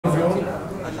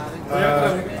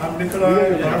I'm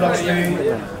Nicholai,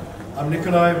 Varalaxmi. I'm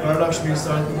Nicholai, Varalaxmi,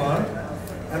 Sarath, Kumar,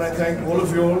 and I thank all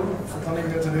of you all for coming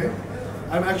here today.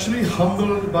 I'm actually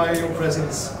humbled by your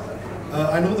presence.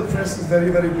 I know the press is very,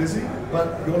 very busy,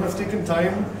 but you all have taken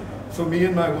time for me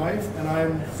and my wife, and I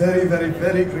am very, very,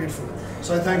 very grateful.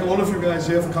 So I thank all of you guys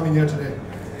here for coming here today.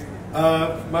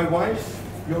 My wife,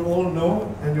 you'll all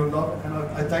know and you'll love, and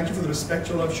I thank you for the respect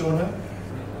you all have shown her.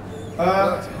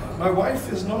 My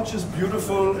wife is not just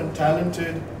beautiful and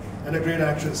talented and a great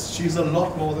actress. She's a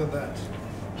lot more than that.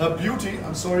 Her beauty,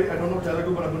 I'm sorry, I don't know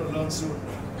Telugu, but I'm going to learn soon.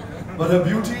 But her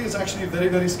beauty is actually very,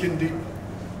 very skin deep.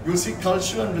 You'll see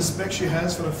culture and respect she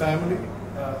has for her family,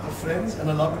 her friends and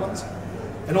her loved ones.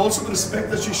 And also the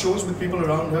respect that she shows with people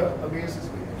around her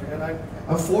amazes me. And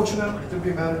I'm fortunate to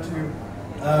be married to you.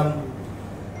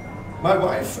 My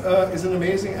wife is an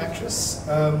amazing actress.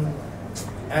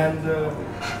 And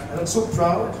I'm so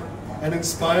proud and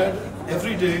inspired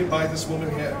every day by this woman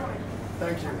here.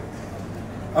 Thank you.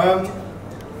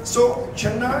 So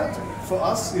Chennai for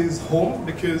us is home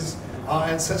because our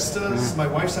ancestors, my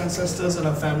wife's ancestors and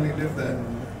her family live there.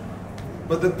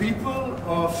 But the people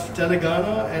of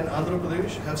Telangana and Andhra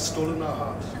Pradesh have stolen our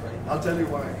heart. I'll tell you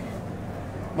why.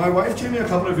 My wife came here a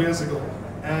couple of years ago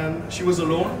and she was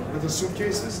alone with her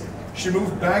suitcases. She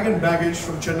moved bag and baggage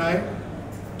from Chennai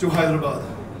to Hyderabad.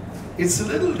 It's a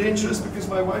little dangerous because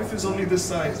my wife is only this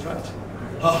size, right?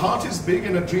 Her heart is big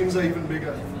and her dreams are even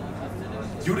bigger.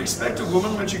 You'd expect a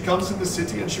woman when she comes in the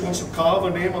city and she wants to carve a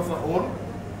name of her own.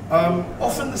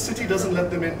 Often the city doesn't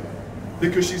let them in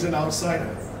because she's an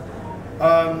outsider.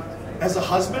 As a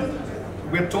husband,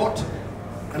 we're taught,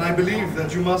 and I believe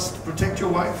that you must protect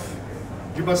your wife.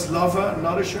 You must love her,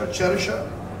 nourish her, cherish her,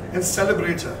 and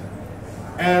celebrate her.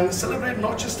 And celebrate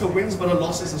not just her wins but her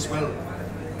losses as well.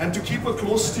 And to keep her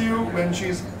close to you when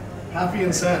she's happy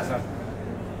and sad.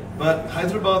 But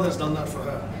Hyderabad has done that for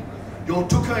her. You all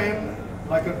took her in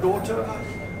like a daughter,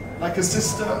 like a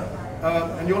sister,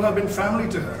 and you all have been family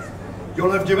to her. You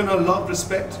all have given her love,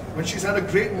 respect. When she's had a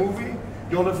great movie,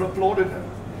 you all have applauded her.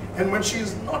 And when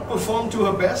she's not performed to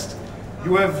her best,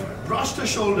 you have brushed her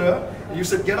shoulder and you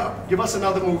said, get up, give us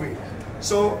another movie.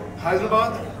 So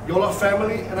Hyderabad, you all are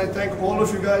family, and I thank all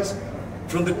of you guys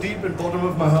from the deep and bottom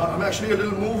of my heart. I'm actually a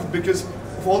little moved because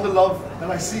of all the love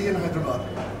that I see in Hyderabad.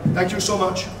 Thank you so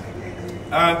much.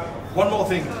 One more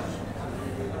thing.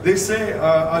 They say,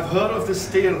 I've heard of this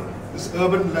tale, this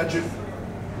urban legend,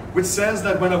 which says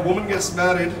that when a woman gets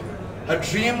married, her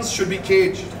dreams should be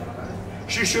caged.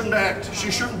 She shouldn't act,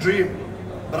 she shouldn't dream.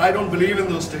 But I don't believe in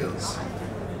those tales.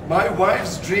 My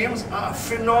wife's dreams are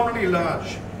phenomenally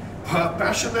large. Her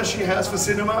passion that she has for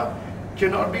cinema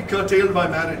cannot be curtailed by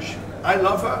marriage. I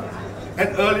love her.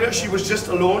 And earlier she was just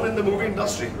alone in the movie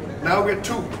industry. Now we're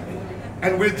two.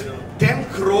 And with 10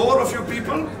 crore of you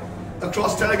people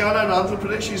across Telangana and Andhra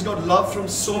Pradesh, she's got love from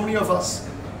so many of us.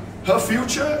 Her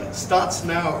future starts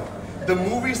now. The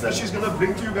movies that she's going to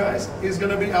bring to you guys is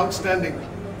going to be outstanding.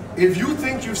 If you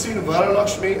think you've seen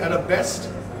Varalaxmi at her best,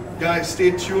 guys,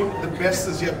 stay tuned. The best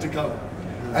is yet to come.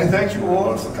 I thank you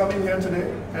all for coming here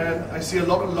today, and I see a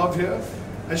lot of love here.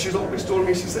 And she's always told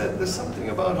me, she said, there's something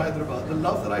about Hyderabad. The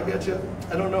love that I get here,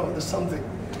 I don't know, there's something.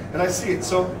 And I see it.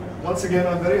 So once again,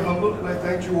 I'm very humbled, and I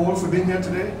thank you all for being here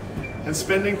today and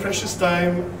spending precious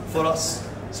time for us.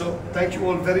 So thank you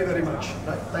all very, very much.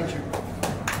 Thank you.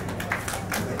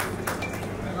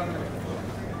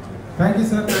 Thank you,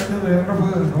 sir. Thank you for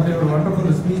your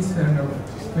wonderful speech, and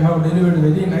we have delivered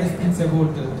very nice things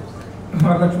about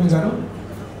Varalaxmi garu.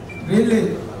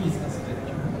 Really, please consider.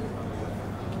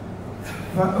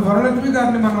 Varalaxmi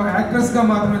garu manu actress ga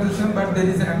maatrame chusam, but there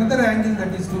is another angle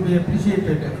that is to be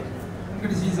appreciated.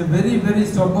 She is a very, very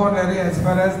stubborn area as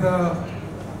far as the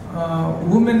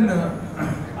women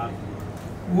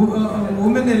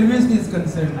elevation is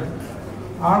concerned.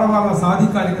 ఆడవాళ్ళ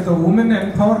సాధికారికత, women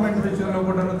empowerment విషయంలో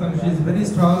కూడా తను she is very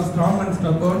strong and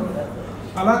stubborn.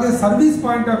 అలాగే service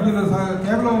point of వ్యూలో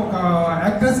కేవలం ఒక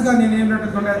యాక్ట్రెస్గా నేను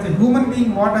ఏంటంటే as a human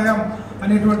being what I am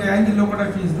అనేటువంటి యాంగిల్లో కూడా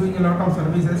she is doing a lot of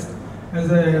services.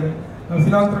 As a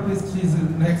philanthropist she is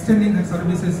extending her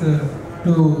services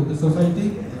to the society.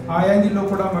 ఆ యాంగిల్లో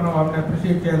కూడా మనం ఆమెను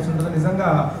అప్రిషియేట్ చేయాల్సి ఉంటుంది. నిజంగా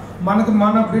మనకు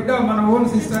మన బిడ్డ, మన ఓన్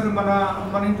సిస్టర్,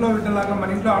 మన ఇంట్లో బిడ్డలాగా, మన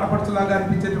ఇంట్లో ఆడపడుచులాగా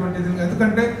అనిపించేటువంటిది.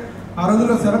 ఎందుకంటే ఆ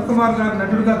రోజుల్లో శరత్ కుమార్ గారు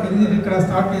నటుడుగా కెరీర్ ఇక్కడ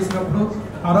స్టార్ట్ చేసినప్పుడు,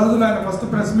 ఆ రోజుల్లో ఆయన ఫస్ట్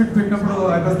ప్రెస్ మీట్ పెట్టినప్పుడు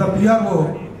I was the PRO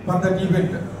for that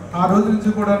event. ఆ రోజు నుంచి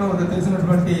కూడా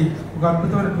తెలిసినటువంటి ఒక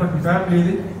అద్భుతమైనటువంటి ఫ్యామిలీ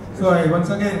ఇది. So I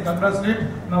once again congratulate.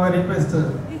 Now I request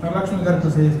Varalakshmi గారు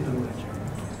టు సే.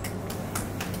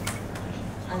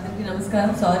 అందరికీ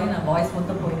నమస్కారం. సారీ, నా వాయిస్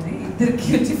మొత్తం పోయింది, ఇద్దరికి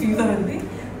వచ్చి ఫీవర్ ఉంది.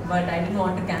 But I don't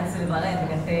want to cancel ఇవాళ,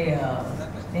 ఎందుకంటే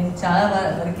నేను చాలా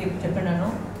వరకు చెప్పినాను,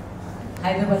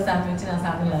 హైదరాబాద్ ఫ్యామిలీ నుంచి నా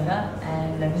ఫ్యామిలీ లాగా.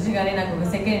 అండ్ నిజంగానే నాకు ఒక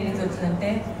సెకండ్ ఇన్నింగ్స్ వచ్చిందంటే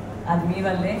అది మీ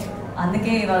వల్లే.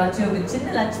 అందుకే ఇవాళ వచ్చి ఒక చిన్న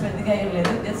లంచ్ పెద్దగా ఏం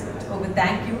లేదు, జస్ట్ ఒక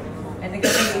థ్యాంక్ యూ.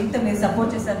 ఎందుకంటే ఇంత మీరు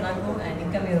సపోర్ట్ చేశారు నాకు, అండ్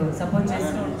ఇంకా మీరు సపోర్ట్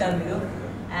చేస్తూ ఉంటారు మీరు.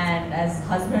 And as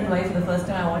husband and wife the first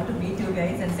time I want to meet you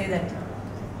guys and say that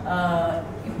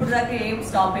ఇప్పుడు దాకా ఏం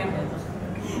స్టాప్ ఏం లేదు,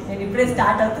 నేను ఇప్పుడే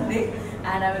స్టార్ట్ అవుతుంది.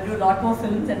 And I will do a lot more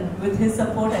films, and with his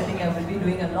support I think I will be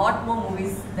doing a lot more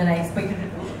movies than I expected to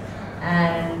do.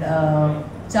 And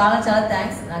చాలా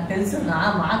thanks. నాకు తెలుసు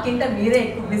మాకంటే మీరే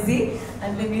ఎక్కువ బిజీ,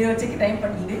 అంటే మీరు వచ్చేకి టైం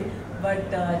పడుతుంది,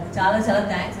 బట్ చాలా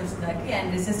thanks వచ్చిందాకి.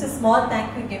 And it's just small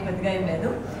thank you, ఇంకేం పెద్దగా ఏం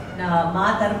లేదు. మా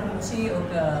తరఫు నుంచి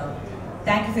ఒక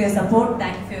thank you for your support,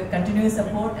 thank you for your continuous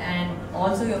support and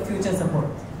also your future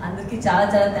support. అందరికీ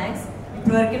చాలా థ్యాంక్స్.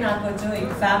 ఇప్పటివరకు నాకు కొంచెం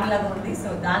ఫ్యామిలీ లాగా ఉంది, సో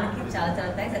దానికి చాలా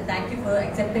thanks. And thank you for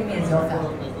accepting me as your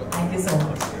family. Thank you so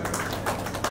much.